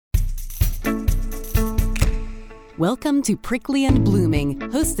Welcome to Prickly and Blooming,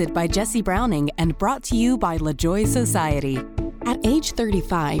 hosted by Jessie Browning and brought to you by LaJoy Society. At age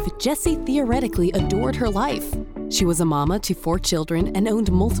 35, Jessie theoretically adored her life. She was a mama to 4 children and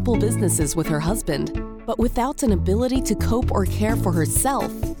owned multiple businesses with her husband. But without an ability to cope or care for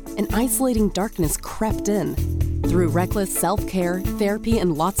herself, an isolating darkness crept in. Through reckless self-care, therapy,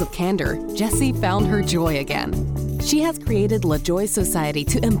 and lots of candor, Jessie found her joy again. She has created LaJoy Society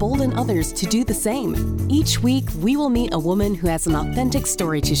to embolden others to do the same. Each week, we will meet a woman who has an authentic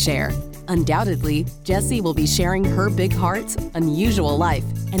story to share. Undoubtedly, Jessie will be sharing her big heart, unusual life,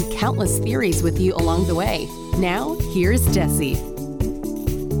 and countless theories with you along the way. Now, here's Jessie.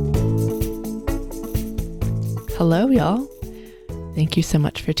 Hello, y'all. Thank you so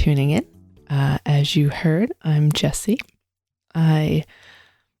much for tuning in. As you heard, I'm Jessie. I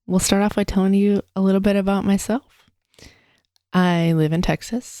will start off by telling you a little bit about myself. I live in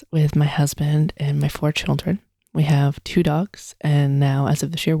Texas with my husband and my 4 children. We have 2 dogs and now, as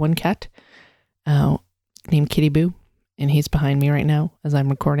of this year, 1 cat named Kitty Boo, and he's behind me right now as I'm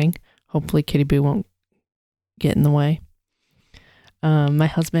recording. Hopefully Kitty Boo won't get in the way. My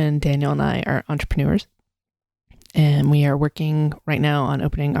husband, Daniel, and I are entrepreneurs, and we are working right now on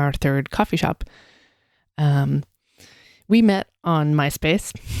opening our 3rd coffee shop. We met on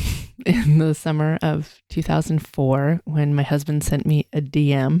MySpace in the summer of 2004 when my husband sent me a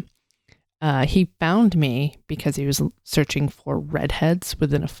DM. He found me because he was searching for redheads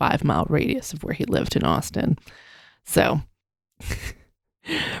within a 5-mile radius of where he lived in Austin. So,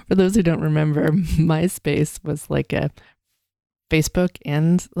 for those who don't remember, MySpace was like a Facebook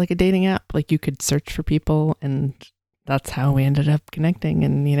and like a dating app. Like you could search for people, and that's how we ended up connecting.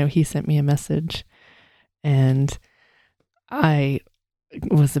 And, he sent me a message, and I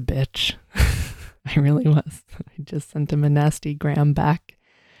was a bitch. I really was. I just sent him a nasty gram back,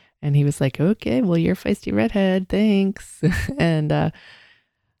 and he was like, okay, well, you're a feisty redhead. Thanks. And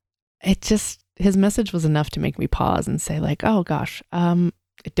his message was enough to make me pause and say like, oh gosh, I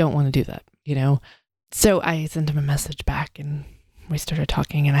don't want to do that, So I sent him a message back, and we started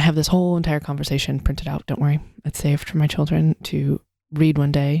talking, and I have this whole entire conversation printed out. Don't worry. It's saved for my children to read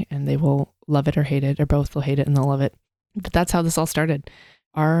one day, and they will love it or hate it, or both will hate it and they'll love it. But that's how this all started.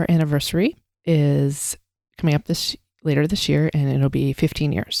 Our anniversary is coming up later this year, and it'll be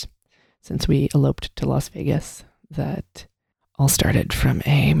 15 years since we eloped to Las Vegas. That all started from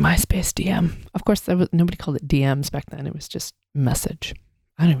a MySpace DM. Of course, nobody called it DMs back then. It was just message.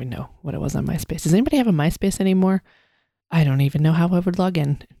 I don't even know what it was on MySpace. Does anybody have a MySpace anymore? I don't even know how I would log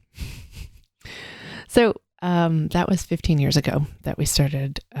in. So that was 15 years ago that we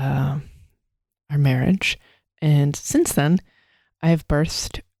started our marriage. And since then, I have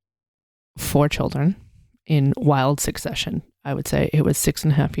birthed 4 children in wild succession. I would say it was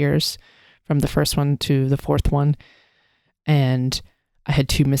 6.5 years from the first one to the 4th one. And I had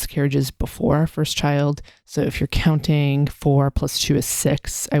 2 miscarriages before our first child. So if you're counting 4 plus 2 is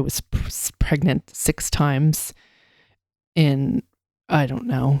 6, I was pregnant 6 times in, I don't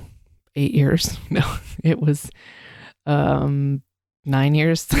know, 8 years. No, it was 9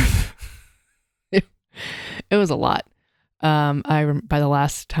 years. It was a lot. By the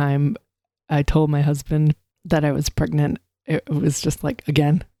last time I told my husband that I was pregnant, it was just like,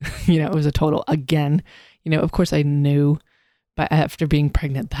 again, it was a total again. Of course I knew, but after being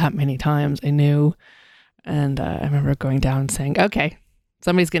pregnant that many times, I knew. And I remember going down and saying, okay,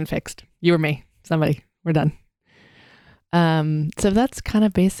 somebody's getting fixed. You or me, somebody, we're done. So that's kind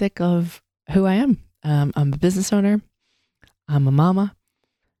of basic of who I am. I'm a business owner. I'm a mama.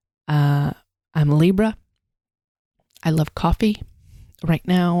 I'm a Libra. I love coffee. Right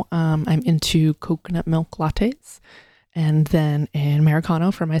now, I'm into coconut milk lattes and then an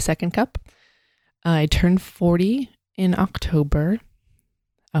Americano for my 2nd cup. I turned 40 in October.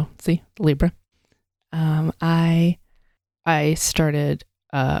 Oh, see, Libra. I started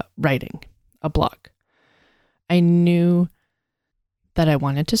writing a blog. I knew that I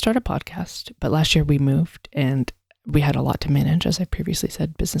wanted to start a podcast, but last year we moved and we had a lot to manage, as I previously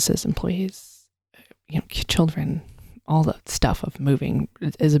said, businesses, employees, children. All the stuff of moving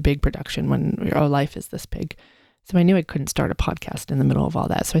is a big production when your life is this big. So I knew I couldn't start a podcast in the middle of all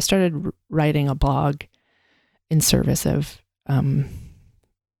that. So I started writing a blog in service of a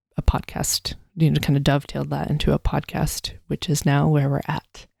podcast, kind of dovetailed that into a podcast, which is now where we're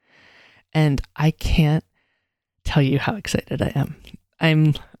at. And I can't tell you how excited I am.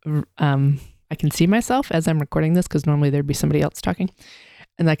 I can see myself as I'm recording this, because normally there'd be somebody else talking,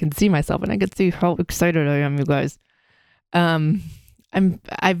 and I can see myself and I can see how excited I am, you guys.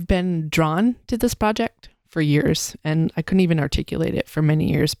 I've been drawn to this project for years, and I couldn't even articulate it for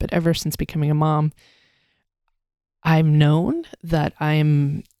many years, but ever since becoming a mom, I'm known that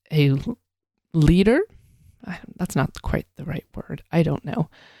I'm a leader. That's not quite the right word. I don't know.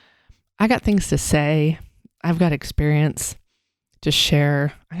 I got things to say. I've got experience to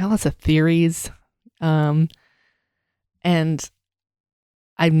share. I got lots of theories. And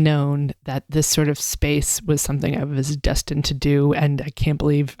I've known that this sort of space was something I was destined to do. And I can't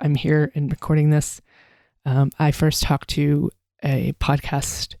believe I'm here and recording this. I first talked to a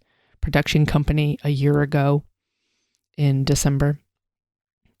podcast production company a year ago in December.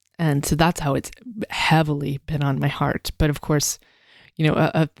 And so that's how it's heavily been on my heart. But of course,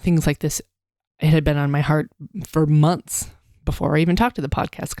 things like this, it had been on my heart for months before I even talked to the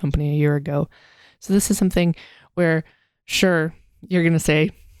podcast company a year ago. So this is something where, sure, you're going to say,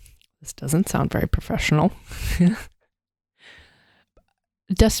 this doesn't sound very professional.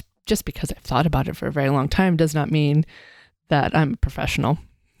 Just because I've thought about it for a very long time does not mean that I'm a professional.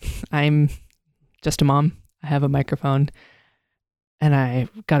 I'm just a mom. I have a microphone and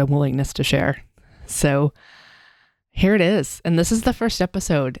I've got a willingness to share. So here it is. And this is the first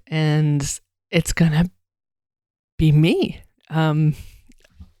episode and it's going to be me.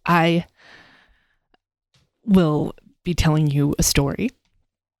 I will be telling you a story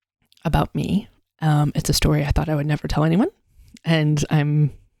about me. It's a story I thought I would never tell anyone. And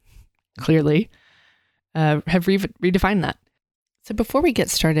I'm clearly have redefined that. So before we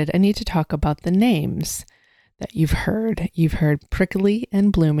get started, I need to talk about the names that you've heard. You've heard Prickly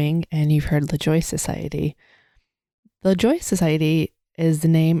and Blooming, and you've heard LaJoy Society. LaJoy Society is the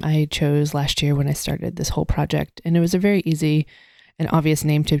name I chose last year when I started this whole project, and it was a very easy and obvious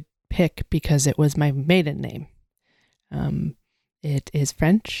name to pick because it was my maiden name. It is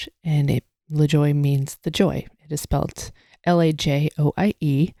French, and LaJoy means the joy. It is spelled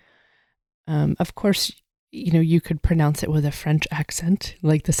Lajoie. Of course, you could pronounce it with a French accent,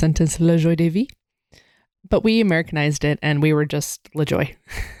 like the sentence La Joie de Vie. But we Americanized it and we were just LaJoy.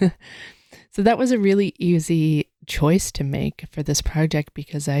 So that was a really easy choice to make for this project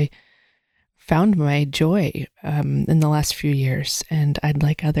because I found my joy in the last few years, and I'd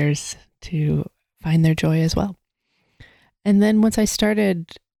like others to find their joy as well. And then once I started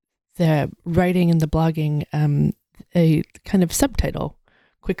the writing and the blogging, a kind of subtitle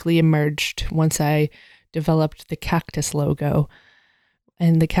quickly emerged once I developed the cactus logo.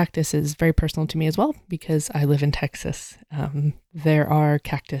 And the cactus is very personal to me as well because I live in Texas. There are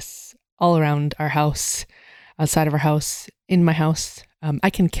cactus all around our house, outside of our house, in my house. I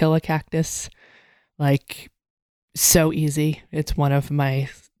can kill a cactus like so easy. It's one of my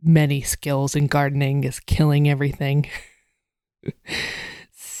many skills in gardening is killing everything.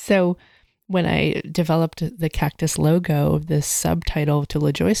 So when I developed the cactus logo, this subtitle to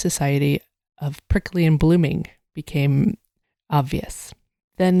LaJoy Society of Prickly and Blooming became obvious.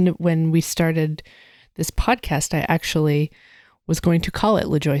 Then when we started this podcast, I actually was going to call it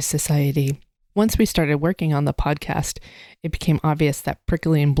LaJoy Society. Once we started working on the podcast, it became obvious that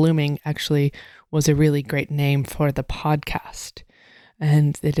Prickly and Blooming actually was a really great name for the podcast.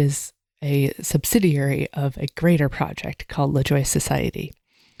 And it is a subsidiary of a greater project called LaJoy Society.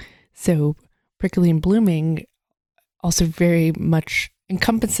 So Prickly and Blooming also very much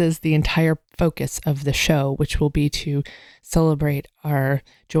encompasses the entire focus of the show, which will be to celebrate our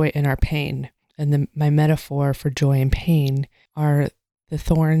joy and our pain. And my metaphor for joy and pain are the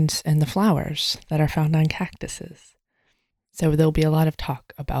thorns and the flowers that are found on cactuses. So there'll be a lot of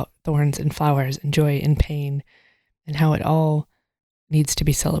talk about thorns and flowers and joy and pain and how it all needs to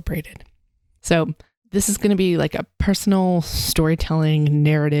be celebrated. So this is going to be like a personal storytelling,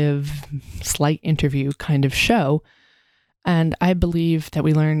 narrative, slight interview kind of show. And I believe that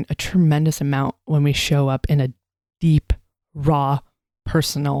we learn a tremendous amount when we show up in a deep, raw,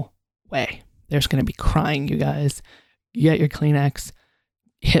 personal way. There's going to be crying, you guys. You get your Kleenex,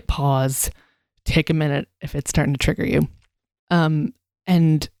 hit pause, take a minute if it's starting to trigger you.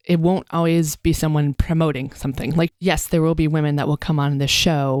 And it won't always be someone promoting something. Like, yes, there will be women that will come on this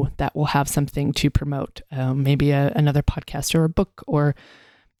show that will have something to promote, maybe another podcast or a book or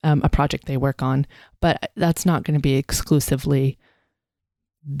a project they work on. But that's not going to be exclusively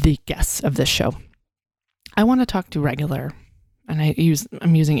the guests of this show. I want to talk to regular, and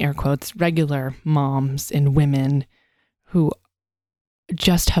I'm using air quotes, regular moms and women who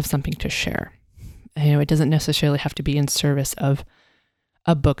just have something to share. It doesn't necessarily have to be in service of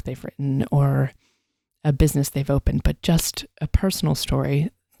a book they've written or a business they've opened, but just a personal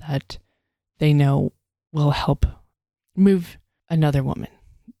story that they know will help move another woman.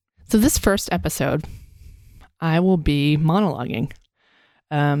 So this first episode, I will be monologuing.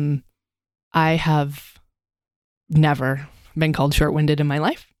 I have never been called short-winded in my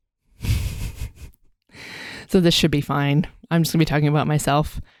life. So this should be fine. I'm just going to be talking about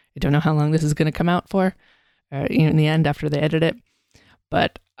myself. I don't know how long this is going to come out for, in the end after they edit it,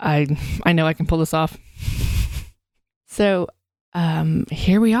 but I know I can pull this off. So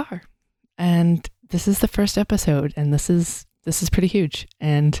here we are, and this is the first episode, and this is pretty huge,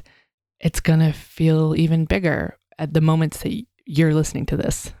 and it's going to feel even bigger at the moments that you're listening to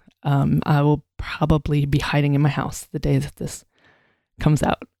this. I will probably be hiding in my house the day that this comes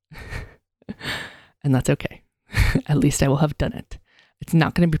out. And that's okay. At least I will have done it. It's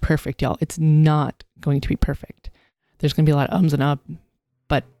not going to be perfect, y'all. It's not going to be perfect. There's going to be a lot of ums and up,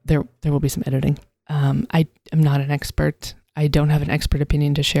 but there will be some editing. I am not an expert. I don't have an expert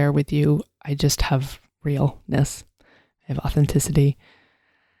opinion to share with you. I just have realness. I have authenticity.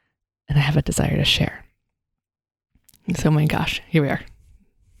 And I have a desire to share. So my gosh, here we are.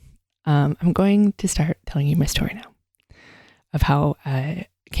 I'm going to start telling you my story now of how I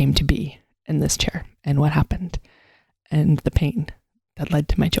came to be in this chair and what happened and the pain that led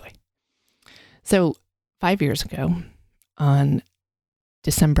to my joy. So 5 years ago on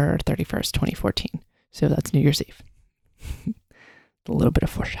December 31st, 2014. So that's New Year's Eve. A little bit of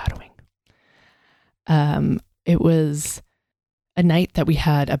foreshadowing. It was a night that we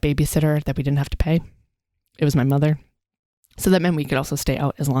had a babysitter that we didn't have to pay. It was my mother. So that meant we could also stay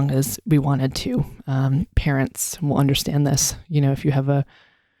out as long as we wanted to. Parents will understand this. If you have a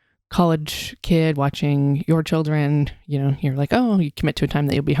college kid watching your children, you're like, oh, you commit to a time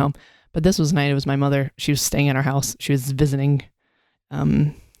that you'll be home. But this was night. It was my mother. She was staying at our house. She was visiting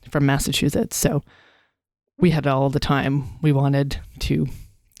from Massachusetts. So we had all the time we wanted to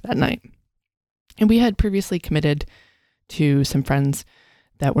that night. And we had previously committed to some friends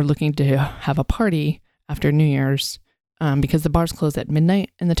that were looking to have a party after New Year's because the bars closed at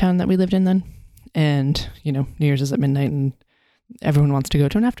midnight in the town that we lived in then. And, New Year's is at midnight and everyone wants to go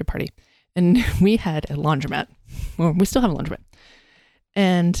to an after party. And we had a laundromat. Well, we still have a laundromat.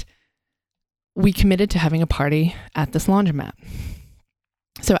 And we committed to having a party at this laundromat.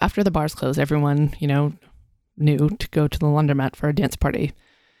 So after the bars closed, everyone, knew to go to the laundromat for a dance party.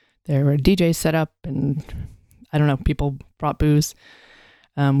 There were DJs set up and I don't know, people brought booze.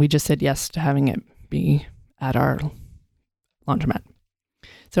 We just said yes to having it be at our laundromat.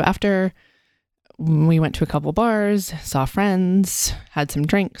 So after we went to a couple bars, saw friends, had some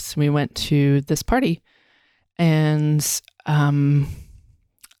drinks, we went to this party. And at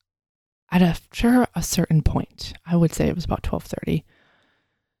a certain point, I would say it was about 12:30,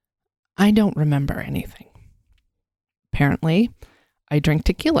 I don't remember anything. Apparently, I drank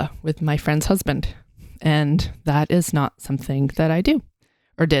tequila with my friend's husband. And that is not something that I do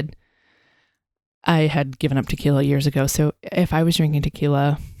or did. I had given up tequila years ago. So if I was drinking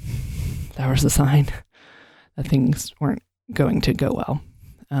tequila, that was a sign that things weren't going to go well.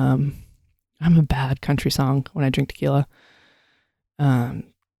 I'm a bad country song when I drink tequila.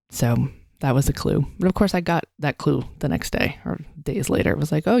 So that was a clue. But of course I got that clue the next day or days later. It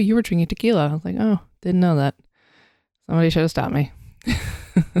was like, oh, you were drinking tequila. I was like, oh, didn't know that. Somebody should have stopped me.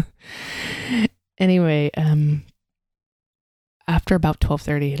 Anyway, after about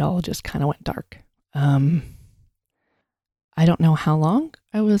 12:30, it all just kind of went dark. I don't know how long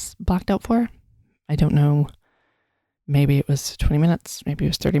I was blacked out for. I don't know. Maybe it was 20 minutes. Maybe it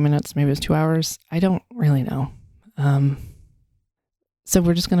was 30 minutes. Maybe it was 2 hours. I don't really know. So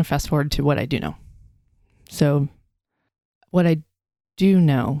we're just going to fast forward to what I do know. So what I do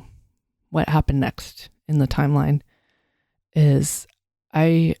know, what happened next in the timeline is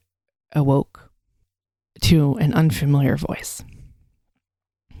I awoke to an unfamiliar voice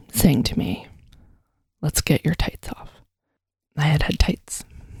saying to me, let's get your tights off. I had tights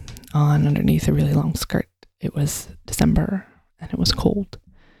on underneath a really long skirt. It was December and it was cold.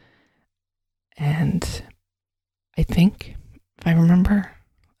 And I think, if I remember,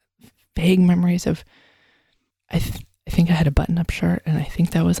 vague memories of, I think I had a button-up shirt and I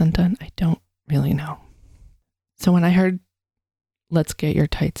think that was undone. I don't really know. So when I heard, let's get your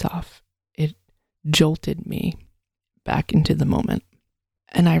tights off, it jolted me back into the moment.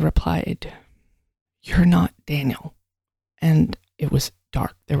 And I replied, you're not Daniel. And it was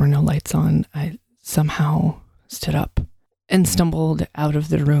dark. There were no lights on. I somehow stood up and stumbled out of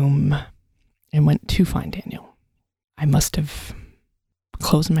the room and went to find Daniel. I must have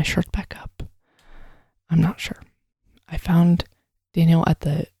closed my shirt back up. I'm not sure. I found Daniel at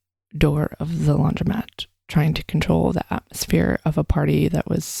the door of the laundromat, trying to control the atmosphere of a party that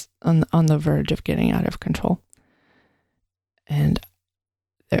was on the verge of getting out of control. And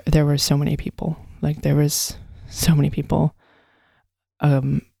there were so many people. There was so many people.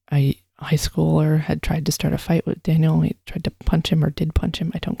 A high schooler had tried to start a fight with Daniel. He tried to punch him or did punch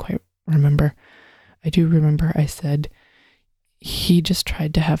him. I don't quite remember. I do remember I said, he just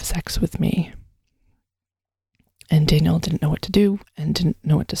tried to have sex with me. And Daniel didn't know what to do and didn't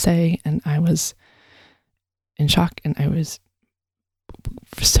know what to say. And I was in shock and I was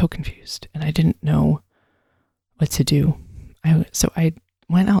so confused and I didn't know what to do. So I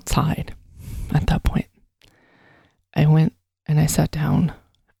went outside at that point. I went and I sat down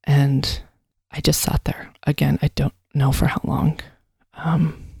and I just sat there. Again, I don't know for how long.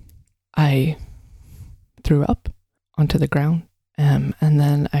 I threw up onto the ground. And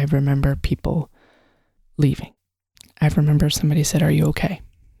then I remember people leaving. I remember somebody said, "Are you okay?"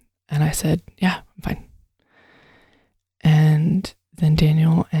 And I said, "Yeah, I'm fine." And then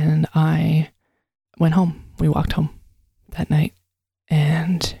Daniel and I went home. We walked home that night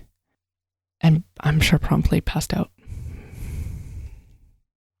and I'm sure promptly passed out.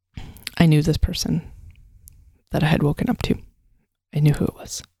 I knew this person that I had woken up to. I knew who it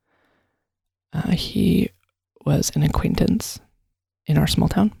was. He was an acquaintance in our small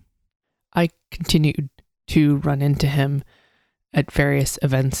town. I continued to run into him at various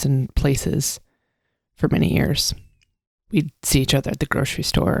events and places for many years. We'd see each other at the grocery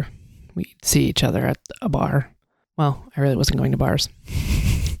store. We'd see each other at a bar. Well, I really wasn't going to bars.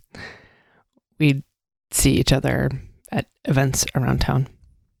 We'd see each other at events around town.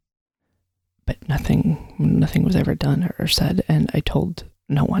 But nothing was ever done or said, and I told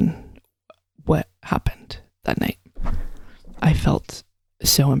no one what happened that night. I felt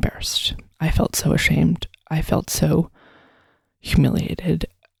so embarrassed. I felt so ashamed. I felt so humiliated.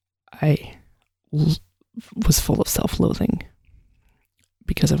 I was full of self-loathing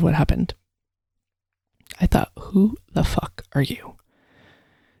because of what happened. I thought, who the fuck are you?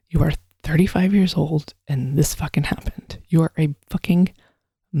 You are 35 years old and this fucking happened. You are a fucking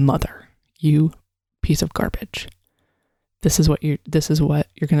mother. You piece of garbage. This is what you're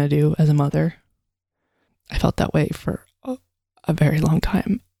going to do as a mother. I felt that way for a very long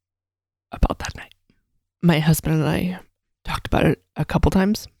time about that night. My husband and I talked about it a couple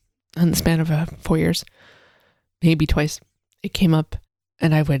times in the span of 4 years, maybe twice. It came up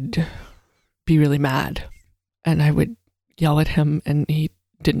and I would be really mad and I would yell at him and he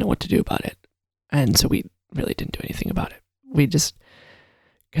didn't know what to do about it. And so we really didn't do anything about it. We just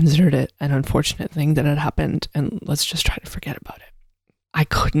considered it an unfortunate thing that had happened and let's just try to forget about it. I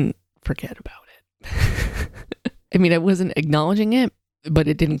couldn't forget about it. I mean, I wasn't acknowledging it, but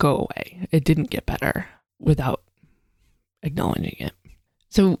it didn't go away. It didn't get better without acknowledging it.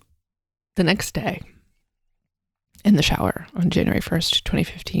 So the next day in the shower on January 1st,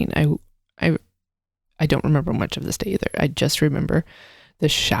 2015, I don't remember much of this day either. I just remember the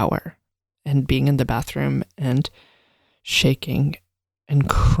shower and being in the bathroom and shaking and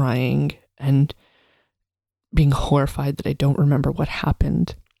crying and being horrified that I don't remember what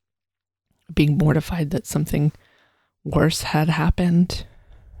happened, being mortified that something worse had happened.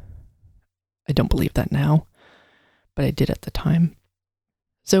 I don't believe that now, but I did at the time.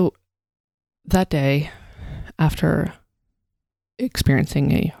 So that day, after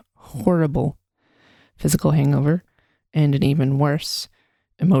experiencing a horrible physical hangover and an even worse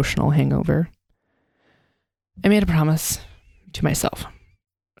emotional hangover, I made a promise to myself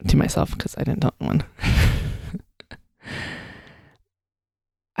because I didn't tell anyone.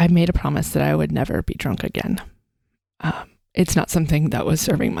 I made a promise that I would never be drunk again. It's not something that was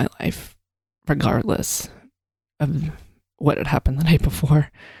serving my life, regardless of what had happened the night before.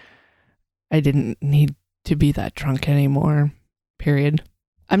 I didn't need to be that drunk anymore, period.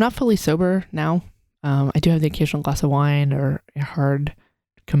 I'm not fully sober now. I do have the occasional glass of wine or a hard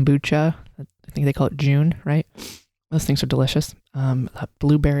kombucha. I think they call it June, right? Those things are delicious. That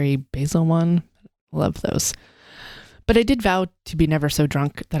blueberry basil one, love those. But I did vow to be never so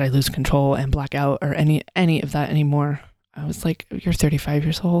drunk that I lose control and black out or any of that anymore. I was like, you're 35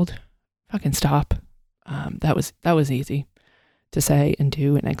 years old. Fucking stop. That was easy to say and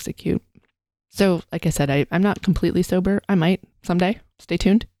do and execute. So, like I said, I'm not completely sober. I might someday. Stay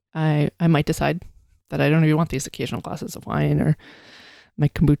tuned. I might decide that I don't even want these occasional glasses of wine or my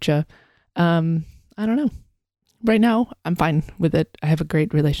kombucha. I don't know. Right now, I'm fine with it. I have a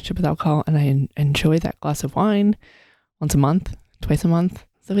great relationship with alcohol and I enjoy that glass of wine once a month, twice a month.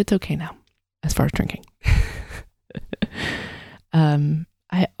 So it's okay now as far as drinking.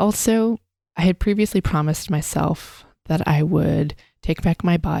 I had previously promised myself that I would take back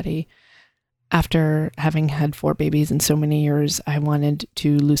my body. After having had 4 babies in so many years, I wanted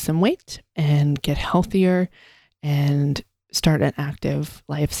to lose some weight and get healthier and start an active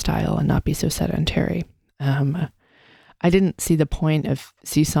lifestyle and not be so sedentary. I didn't see the point of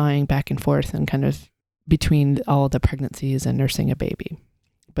seesawing back and forth and kind of between all the pregnancies and nursing a baby.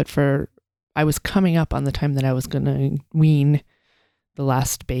 But for I was coming up on the time that I was going to wean the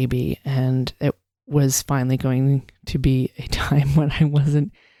last baby, and it was finally going to be a time when I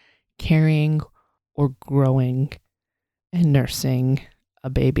wasn't carrying or growing and nursing a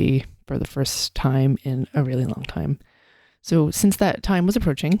baby for the first time in a really long time. So since that time was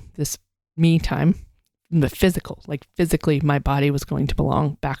approaching, this me time, the physical, like physically my body was going to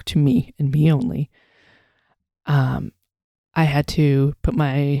belong back to me and me only. I had to put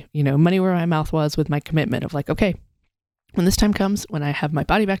my, money where my mouth was with my commitment of like, okay, when this time comes, when I have my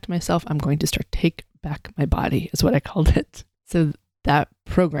body back to myself, I'm going to start take back my body is what I called it. So that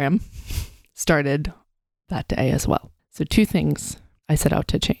program started that day as well. So 2 things I set out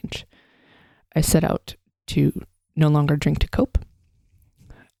to change. I set out to no longer drink to cope,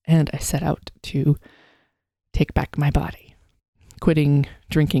 and I set out to take back my body. Quitting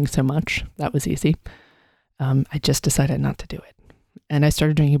drinking so much, that was easy. I just decided not to do it. And I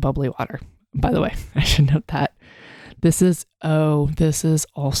started drinking bubbly water. By the way, I should note that this is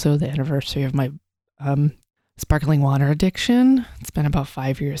also the anniversary of my sparkling water addiction. It's been about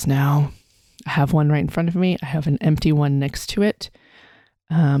 5 years now. I have one right in front of me. I have an empty one next to it.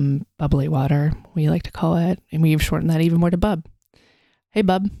 Bubbly water, we like to call it. And we've shortened that even more to bub. Hey,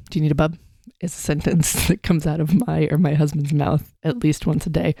 bub, do you need a bub? It's a sentence that comes out of my or my husband's mouth at least once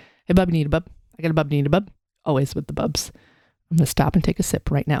a day. Hey, bub, you need a bub? I got a bub, you need a bub? Always with the bubs. I'm going to stop and take a sip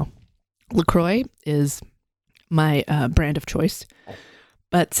right now. LaCroix is my brand of choice.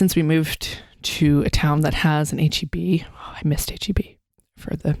 But since we moved to a town that has an H-E-B, I missed H-E-B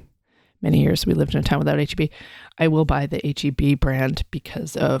for the many years we lived in a town without H-E-B. I will buy the H-E-B brand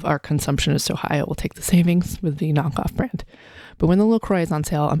because of our consumption is so high. I will take the savings with the knockoff brand. But when the LaCroix is on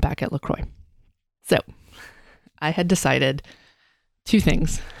sale, I'm back at LaCroix. So I had decided 2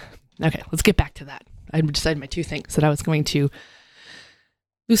 things. Okay, let's get back to that. I decided my 2 things, that I was going to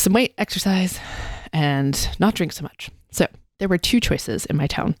lose some weight, exercise, and not drink so much. So there were 2 choices in my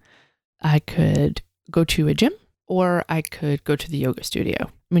town. I could go to a gym or I could go to the yoga studio.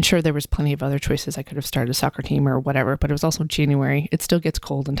 I mean, sure, there was plenty of other choices. I could have started a soccer team or whatever, but it was also January. It still gets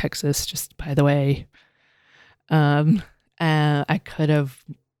cold in Texas, just by the way. I could have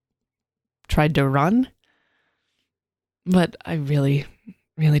tried to run, but I really,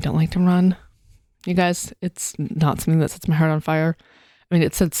 really don't like to run. You guys, it's not something that sets my heart on fire. I mean,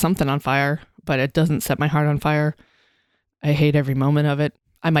 it sets something on fire, but it doesn't set my heart on fire. I hate every moment of it.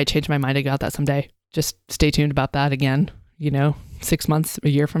 I might change my mind about that someday. Just stay tuned about that again. 6 months, a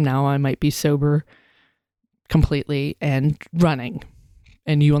year from now, I might be sober completely and running.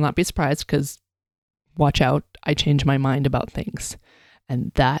 And you will not be surprised because watch out, I change my mind about things.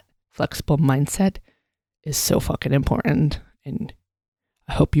 And that flexible mindset is so fucking important. And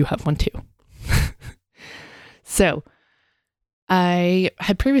I hope you have one too. So I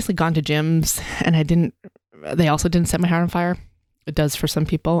had previously gone to gyms and they also didn't set my heart on fire. It does for some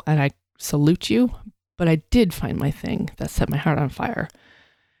people, and I salute you, but I did find my thing that set my heart on fire,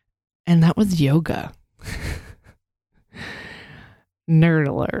 and that was yoga. Nerd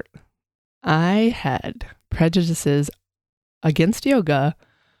alert. I had prejudices against yoga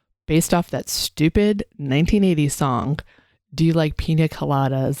based off that stupid 1980s song, Do You Like Pina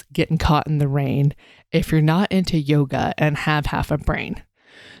Coladas, Getting Caught in the Rain, if you're not into yoga and have half a brain.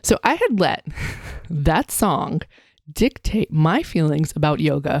 So I had let that song dictate my feelings about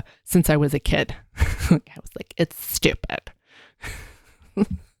yoga since I was a kid. I was like, it's stupid.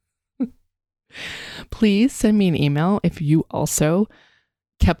 Please send me an email if you also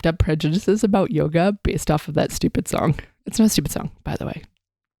kept up prejudices about yoga based off of that stupid song. It's not a stupid song, by the way.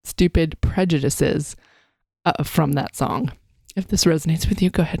 Stupid prejudices from that song. If this resonates with you,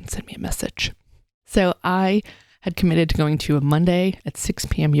 go ahead and send me a message. So I had committed to going to a Monday at 6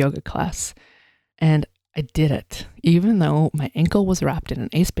 p.m. yoga class, and I did it, even though my ankle was wrapped in an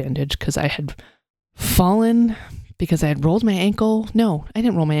ace bandage because I had fallen because I had rolled my ankle. No, I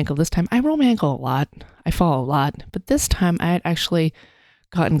didn't roll my ankle this time. I roll my ankle a lot. I fall a lot. But this time I had actually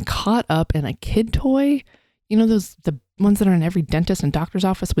gotten caught up in a kid toy. The ones that are in every dentist and doctor's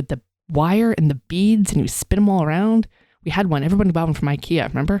office with the wire and the beads and you spin them all around. We had one. Everybody bought one from IKEA.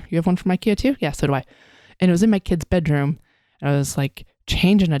 Remember? You have one from IKEA too? Yeah, so do I. And it was in my kid's bedroom. And I was like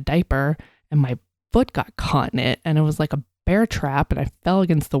changing a diaper and my foot got caught in it. And it was like a bear trap. And I fell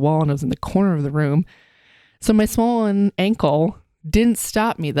against the wall and I was in the corner of the room. So my swollen ankle didn't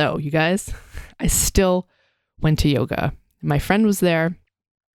stop me though, you guys. I still went to yoga. My friend was there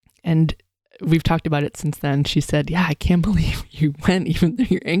and we've talked about it since then. She said, yeah, I can't believe you went even though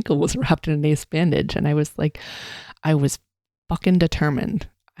your ankle was wrapped in an ace bandage. And I was like, I was fucking determined.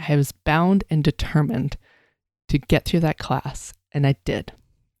 I was bound and determined to get through that class. And I did.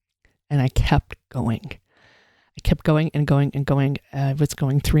 And I kept going. I kept going and going and going. I was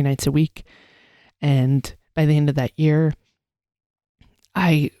going 3 nights a week. And by the end of that year,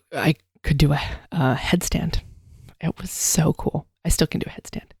 I could do a headstand. It was so cool. I still can do a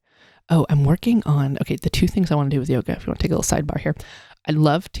headstand. Oh, I'm working on, the 2 things I want to do with yoga, if you want to take a little sidebar here. I'd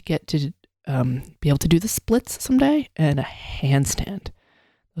love to get to be able to do the splits someday and a handstand.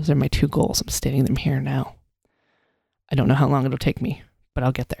 Those are my 2 goals. I'm stating them here now. I don't know how long it'll take me, but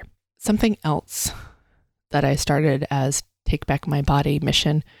I'll get there. Something else that I started as Take Back My Body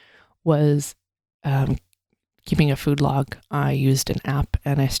mission was keeping a food log. I used an app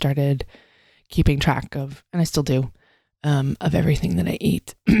and I started keeping track of, and I still do, of everything that I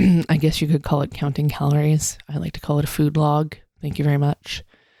eat. I guess you could call it counting calories. I like to call it a food log. Thank you very much.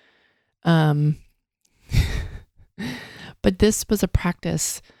 But this was a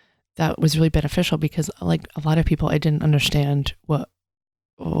practice that was really beneficial because, like a lot of people, I didn't understand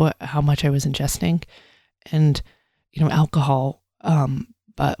how much I was ingesting. And, alcohol,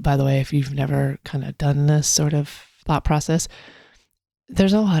 but by the way, if you've never kind of done this sort of thought process,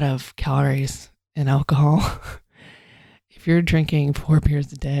 there's a lot of calories in alcohol. If you're drinking 4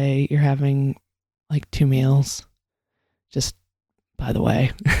 beers a day, you're having like 2 meals. Just by the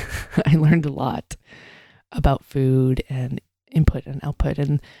way, I learned a lot about food and input and output.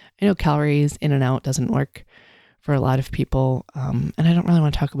 And I know calories in and out doesn't work for a lot of people. And I don't really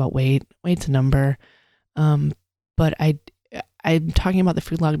want to talk about weight. Weight's a number. But I'm talking about the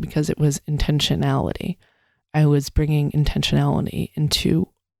food log because it was intentionality. I was bringing intentionality into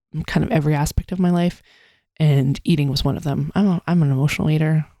kind of every aspect of my life, and eating was one of them. I'm an emotional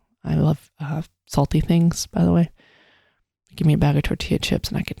eater. I love salty things, by the way. Give me a bag of tortilla chips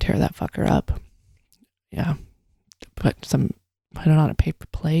and I can tear that fucker up. Yeah. Put it on a paper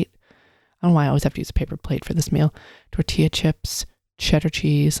plate. I don't know why I always have to use a paper plate for this meal. Tortilla chips, cheddar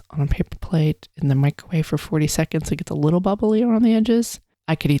cheese on a paper plate in the microwave for 40 seconds. It gets a little bubbly around the edges.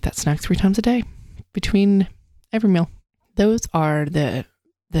 I could eat that snack 3 times a day between every meal. Those are the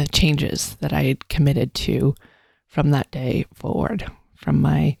changes that I had committed to from that day forward, from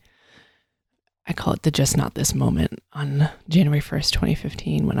I call it the just not this moment on January 1st,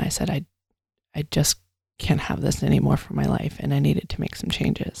 2015, when I said I just can't have this anymore for my life and I needed to make some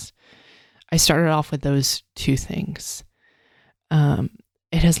changes. I started off with those 2 things.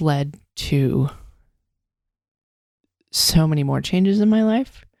 It has led to so many more changes in my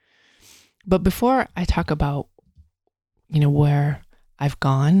life. But before I talk about, where I've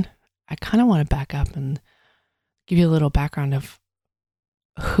gone, I kind of want to back up and give you a little background of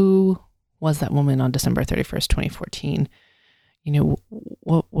who was that woman on December 31st, 2014.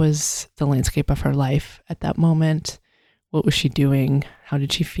 What was the landscape of her life at that moment? What was she doing? How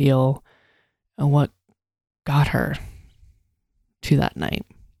did she feel? And what got her to that night?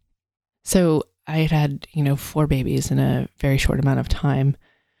 So I had 4 babies in a very short amount of time.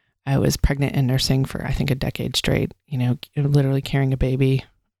 I was pregnant and nursing for, I think, a decade straight, literally carrying a baby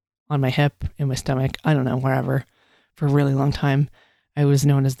on my hip, in my stomach, I don't know, wherever, for a really long time. I was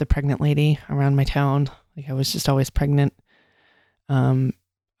known as the pregnant lady around my town. Like, I was just always pregnant.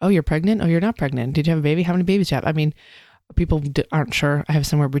 Oh, you're pregnant? Oh, you're not pregnant. Did you have a baby? How many babies do you have? I mean, people aren't sure. I have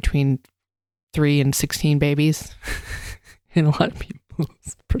somewhere between 3 and 16 babies in a lot of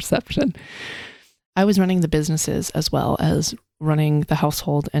people's perception. I was running the businesses as well as running the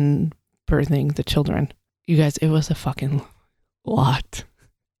household and birthing the children. You guys, it was a fucking lot.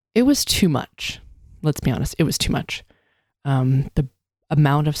 It was too much. Let's be honest. It was too much. The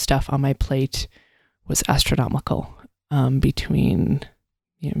amount of stuff on my plate was astronomical between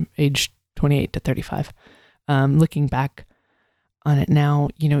age 28 to 35. Looking back on it now,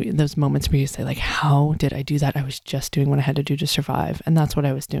 those moments where you say, like, how did I do that? I was just doing what I had to do to survive. And that's what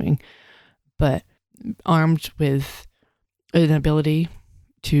I was doing. But armed with an ability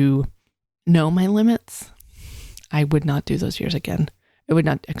to know my limits, I would not do those years again. I would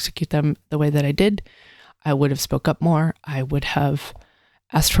not execute them the way that I did. I would have spoke up more. I would have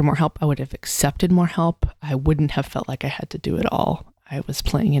asked for more help. I would have accepted more help. I wouldn't have felt like I had to do it all. I was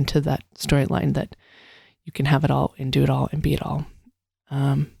playing into that storyline that you can have it all and do it all and be it all.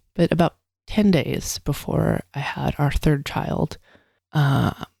 But about 10 days before I had our 3rd child,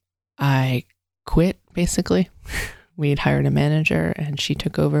 I quit, basically. We'd hired a manager and she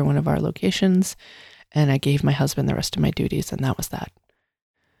took over one of our locations, and I gave my husband the rest of my duties, and that was that.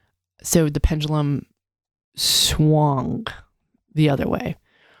 So the pendulum swung the other way,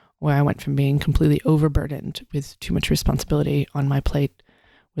 where I went from being completely overburdened with too much responsibility on my plate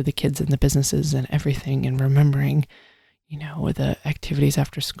with the kids and the businesses and everything, and remembering, with the activities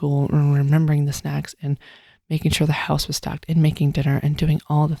after school, and remembering the snacks, and making sure the house was stocked and making dinner and doing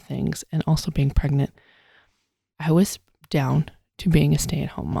all the things and also being pregnant. I was down to being a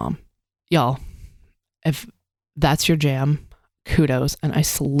stay-at-home mom. Y'all, if that's your jam, kudos, and I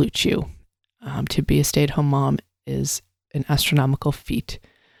salute you. To be a stay-at-home mom is an astronomical feat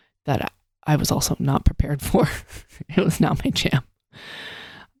that I was also not prepared for. It was not my jam.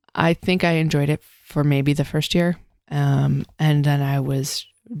 I think I enjoyed it for maybe the first year. And then I was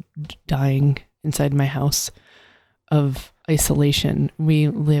dying inside my house of isolation. We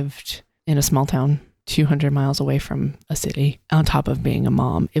lived in a small town, 200 miles away from a city. On top of being a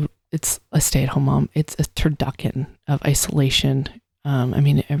mom, it's a stay-at-home mom. It's a turducken of isolation.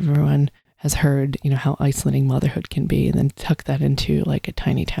 Everyone has heard, how isolating motherhood can be, and then tuck that into like a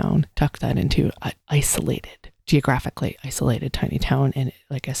tiny town, tuck that into geographically isolated tiny town. And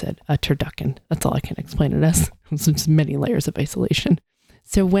like I said, a turducken. That's all I can explain it as. It's just many layers of isolation.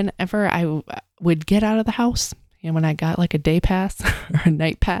 So whenever I would get out of the house, when I got like a day pass or a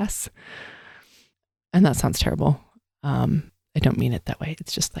night pass, and that sounds terrible. I don't mean it that way.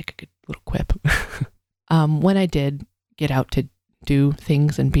 It's just like a good little quip. When I did get out to do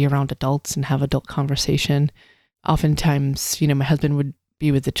things and be around adults and have adult conversation, oftentimes, my husband would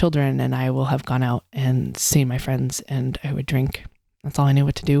be with the children and I will have gone out and seen my friends and I would drink. That's all I knew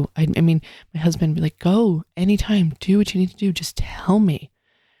what to do. My husband would be like, go anytime, do what you need to do. Just tell me.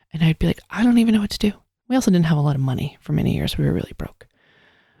 And I'd be like, I don't even know what to do. We also didn't have a lot of money for many years. We were really broke.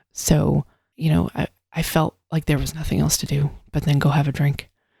 So, I felt like there was nothing else to do but then go have a drink.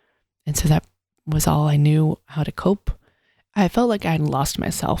 And so that was all I knew how to cope. I felt like I had lost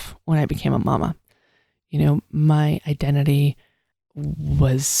myself when I became a mama. My identity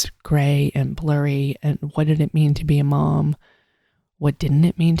was gray and blurry. And what did it mean to be a mom? What didn't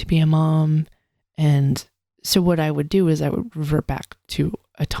it mean to be a mom? And so what I would do is I would revert back to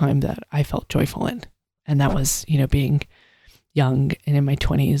a time that I felt joyful in. And that was, being young and in my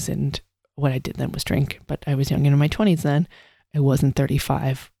 20s. And what I did then was drink. But I was young and in my 20s then. I wasn't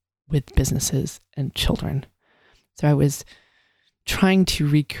 35 with businesses and children. So I was trying to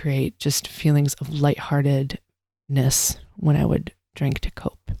recreate just feelings of lightheartedness when I would drink to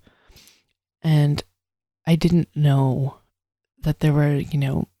cope. And I didn't know that there were,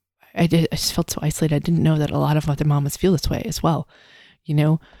 I just felt so isolated. I didn't know that a lot of other mamas feel this way as well.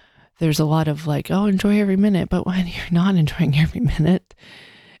 There's a lot of like, oh, enjoy every minute. But when you're not enjoying every minute,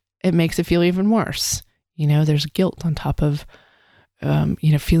 it makes it feel even worse. There's guilt on top of,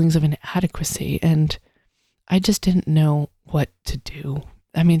 feelings of inadequacy. And I just didn't know what to do.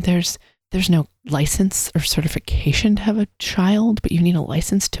 There's no license or certification to have a child, but you need a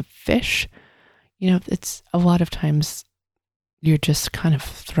license to fish. It's a lot of times you're just kind of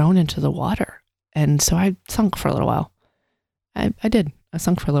thrown into the water. And so I sunk for a little while. I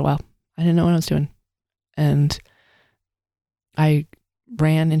sunk for a little while. I didn't know what I was doing. And I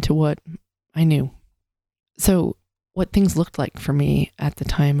ran into what I knew. So what things looked like for me at the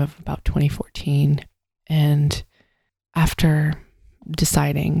time of about 2014, and after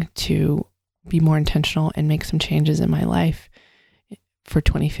deciding to be more intentional and make some changes in my life for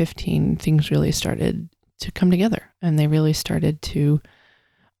 2015, things really started to come together and they really started to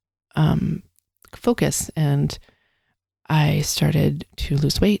focus, and I started to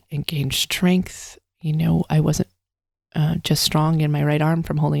lose weight and gain strength. I wasn't just strong in my right arm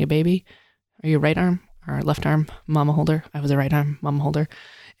from holding a baby. Are you a right arm or left arm mama holder? I was a right arm mama holder.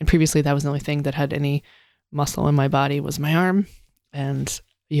 And previously that was the only thing that had any muscle in my body was my arm. And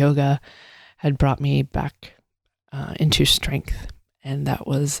yoga had brought me back into strength. And that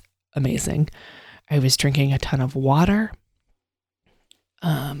was amazing. I was drinking a ton of water.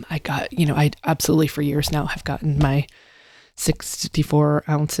 I absolutely for years now have gotten my 64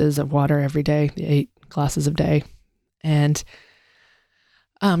 ounces of water every day, 8 glasses a day. And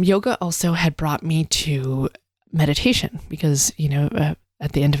yoga also had brought me to meditation because,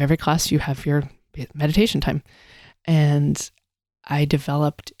 at the end of every class, you have your meditation time. And I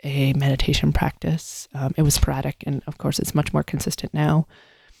developed a meditation practice. It was sporadic, and of course, it's much more consistent now.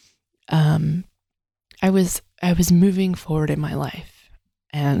 I was moving forward in my life,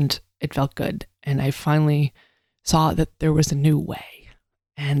 and it felt good. And I finally saw that there was a new way,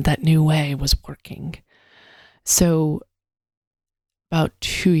 and that new way was working. So about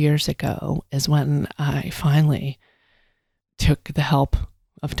 2 years ago is when I finally took the help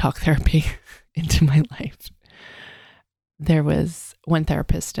of talk therapy into my life. There was one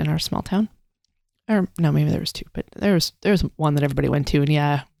therapist in our small town, or no, maybe there was two, but there was one that everybody went to, and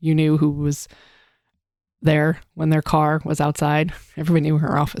yeah, you knew who was there when their car was outside. Everybody knew where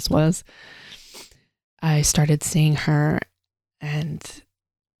her office was. I started seeing her, and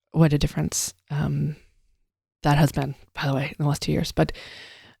what a difference that has been, by the way, in the last 2 years. But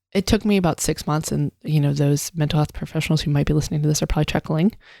it took me about 6 months, and, those mental health professionals who might be listening to this are probably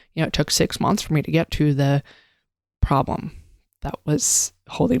chuckling. It took 6 months for me to get to the problem that was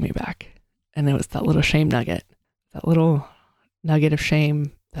holding me back. And it was that little shame nugget, that little nugget of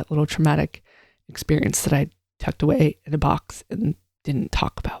shame, that little traumatic experience that I tucked away in a box and didn't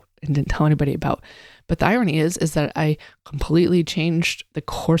talk about and didn't tell anybody about. But the irony is that I completely changed the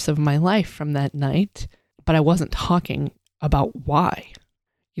course of my life from that night, but I wasn't talking about why.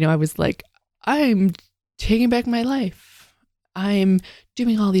 I was like, I'm taking back my life. I'm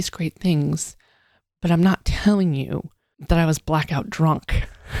doing all these great things, but I'm not telling you that I was blackout drunk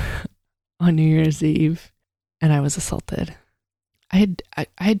on New Year's Eve and I was assaulted. I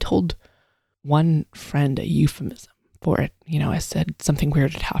had told one friend a euphemism for it. I said something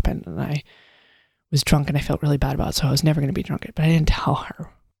weird had happened and I was drunk and I felt really bad about it, so I was never going to be drunk. But I didn't tell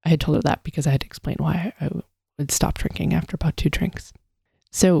her. I had told her that because I had to explain why I would stop drinking after about 2 drinks.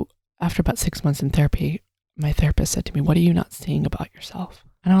 So after about 6 months in therapy, my therapist said to me, "What are you not seeing about yourself?"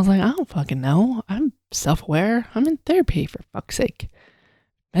 And I was like, "I don't fucking know. I'm self-aware. I'm in therapy, for fuck's sake.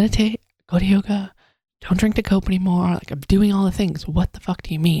 Meditate, go to yoga, don't drink the coke anymore. Like, I'm doing all the things. What the fuck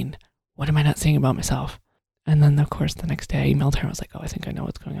do you mean? What am I not seeing about myself?" And then, of course, the next day I emailed her. I was like, "Oh, I think I know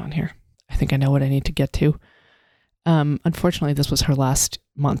what's going on here. I think I know what I need to get to." Unfortunately, this was her last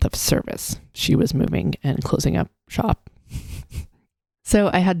month of service. She was moving and closing up shop. So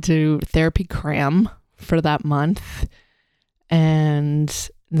I had to therapy cram for that month. And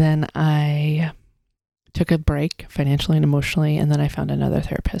then I took a break financially and emotionally. And then I found another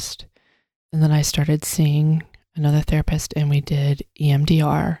therapist. And then I started seeing another therapist and we did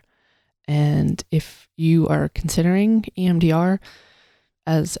EMDR. And if you are considering EMDR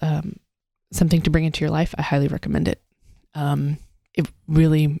as something to bring into your life, I highly recommend it. It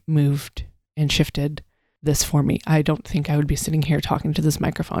really moved and shifted this for me. I don't think I would be sitting here talking to this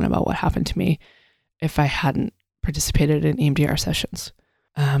microphone about what happened to me if I hadn't participated in EMDR sessions.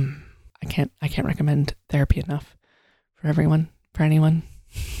 I can't recommend therapy enough for everyone, for anyone.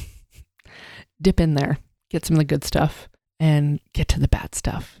 Dip in there, get some of the good stuff, and get to the bad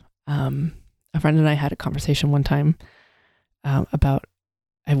stuff. A friend and I had a conversation one time about,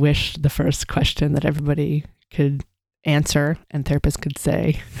 I wish the first question that everybody could answer and therapists could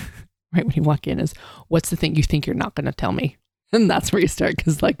say right when you walk in is, "What's the thing you think you're not going to tell me?" And that's where you start,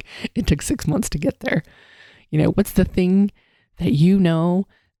 because it took 6 months to get there. What's the thing that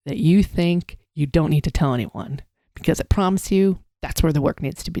that you think you don't need to tell anyone? Because I promise you, that's where the work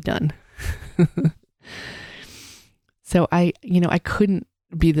needs to be done. So I couldn't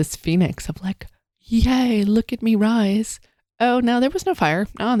be this phoenix of like, yay, look at me rise. Oh, no, there was no fire.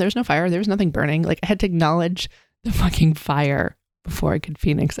 No, there's no fire. There was nothing burning. Like, I had to acknowledge the fucking fire before I could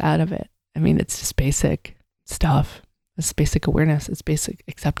phoenix out of it. I mean, it's just basic stuff. It's basic awareness. It's basic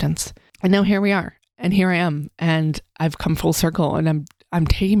acceptance. And now here we are. And here I am. And I've come full circle and I'm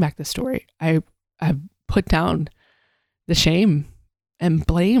taking back the story. I've put down the shame and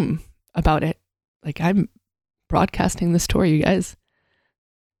blame about it. Like, I'm broadcasting the story, you guys.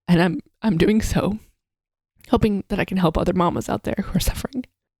 And I'm doing so, hoping that I can help other mamas out there who are suffering.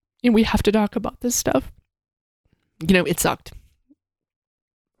 And we have to talk about this stuff. It sucked.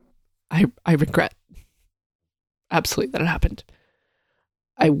 I regret absolutely that it happened.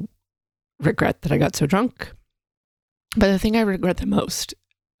 I regret that I got so drunk. But the thing I regret the most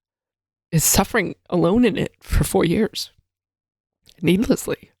is suffering alone in it for 4 years.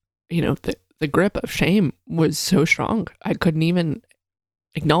 Needlessly. The grip of shame was so strong. I couldn't even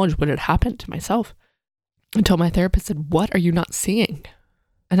acknowledge what had happened to myself until my therapist said, "What are you not seeing?"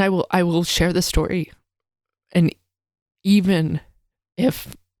 And I will share the story. And even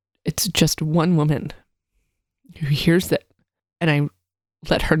if it's just one woman who hears it and I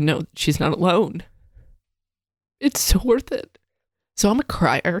let her know that she's not alone, it's so worth it. So I'm a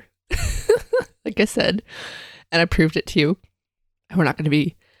crier, like I said, and I proved it to you. And we're not going to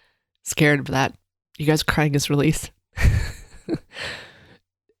be scared of that. You guys, crying is release.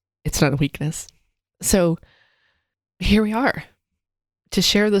 It's not a weakness. So here we are to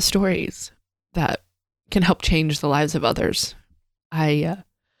share the stories that can help change the lives of others. I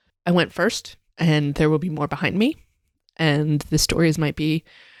went first, and there will be more behind me. And the stories might be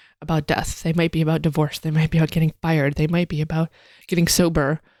about death. They might be about divorce. They might be about getting fired. They might be about getting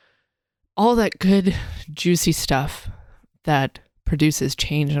sober. All that good, juicy stuff that produces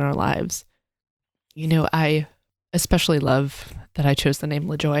change in our lives. I especially love that I chose the name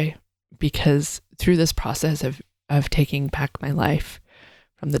LaJoy, because through this process of taking back my life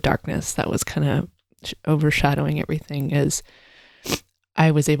from the darkness that was kind of overshadowing everything, is I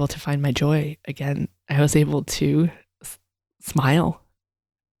was able to find my joy again. I was able to smile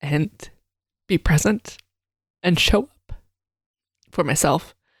and be present and show up for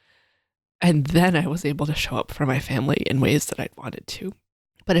myself. And then I was able to show up for my family in ways that I'd wanted to.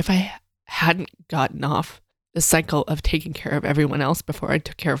 But if I hadn't gotten off the cycle of taking care of everyone else before I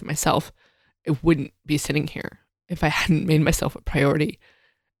took care of myself, I wouldn't be sitting here. If I hadn't made myself a priority.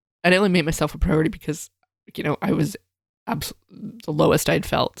 And I only made myself a priority because, I was the lowest I'd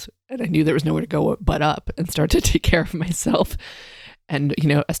felt. And I knew there was nowhere to go but up, and start to take care of myself. And,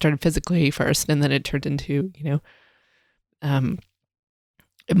 I started physically first, and then it turned into,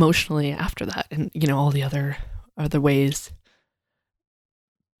 emotionally after that, and, all the other ways.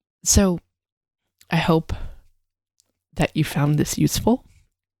 So I hope that you found this useful.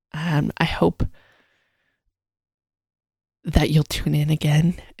 I hope that you'll tune in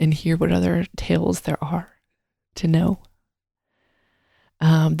again and hear what other tales there are to know.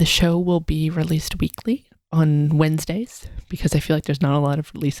 The show will be released weekly on Wednesdays, because I feel like there's not a lot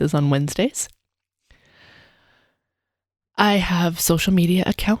of releases on Wednesdays. I have social media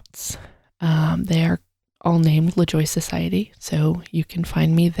accounts. They are all named LaJoy Society, so you can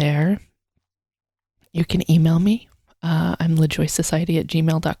find me there. You can email me. I'm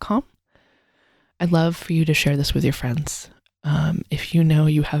lajoysociety@gmail.com. I'd love for you to share this with your friends. If you know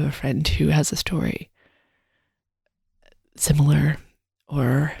you have a friend who has a story similar,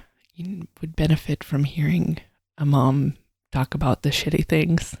 or you would benefit from hearing a mom talk about the shitty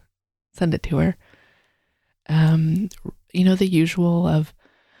things, send it to her. The usual of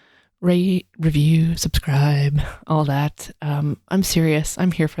rate, review, subscribe, all that. I'm serious.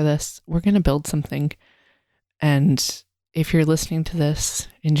 I'm here for this. We're going to build something. And if you're listening to this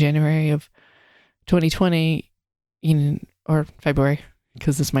in January of 2020, or February,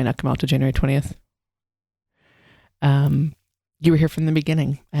 because this might not come out to January 20th, you were here from the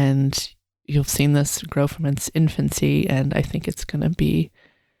beginning, and you've seen this grow from its infancy, and I think it's going to be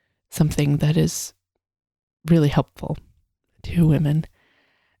something that is really helpful to women.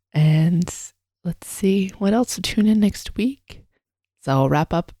 And let's see what else. Tune in next week. So I'll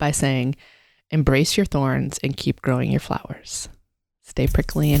wrap up by saying, embrace your thorns and keep growing your flowers. Stay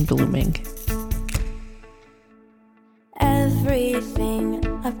prickly and blooming. Everything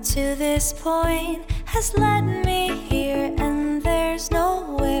up to this point has led me here, and there's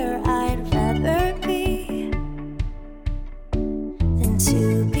nowhere I'd rather be than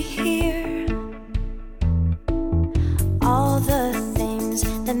to be here. All the things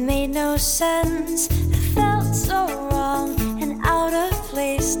that made no sense, that felt so wrong and out of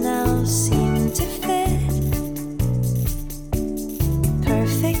place, now seem to fit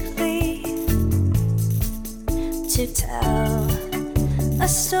perfectly to tell a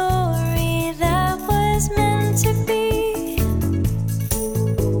story that was meant to be.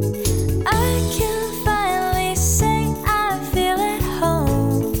 I can finally say I feel at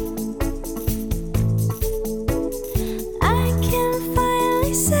home. I can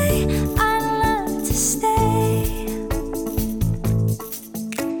finally say I'd love to stay.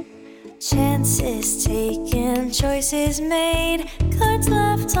 Chances taken, choices made, cards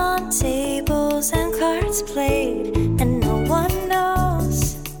left on tables and cards played.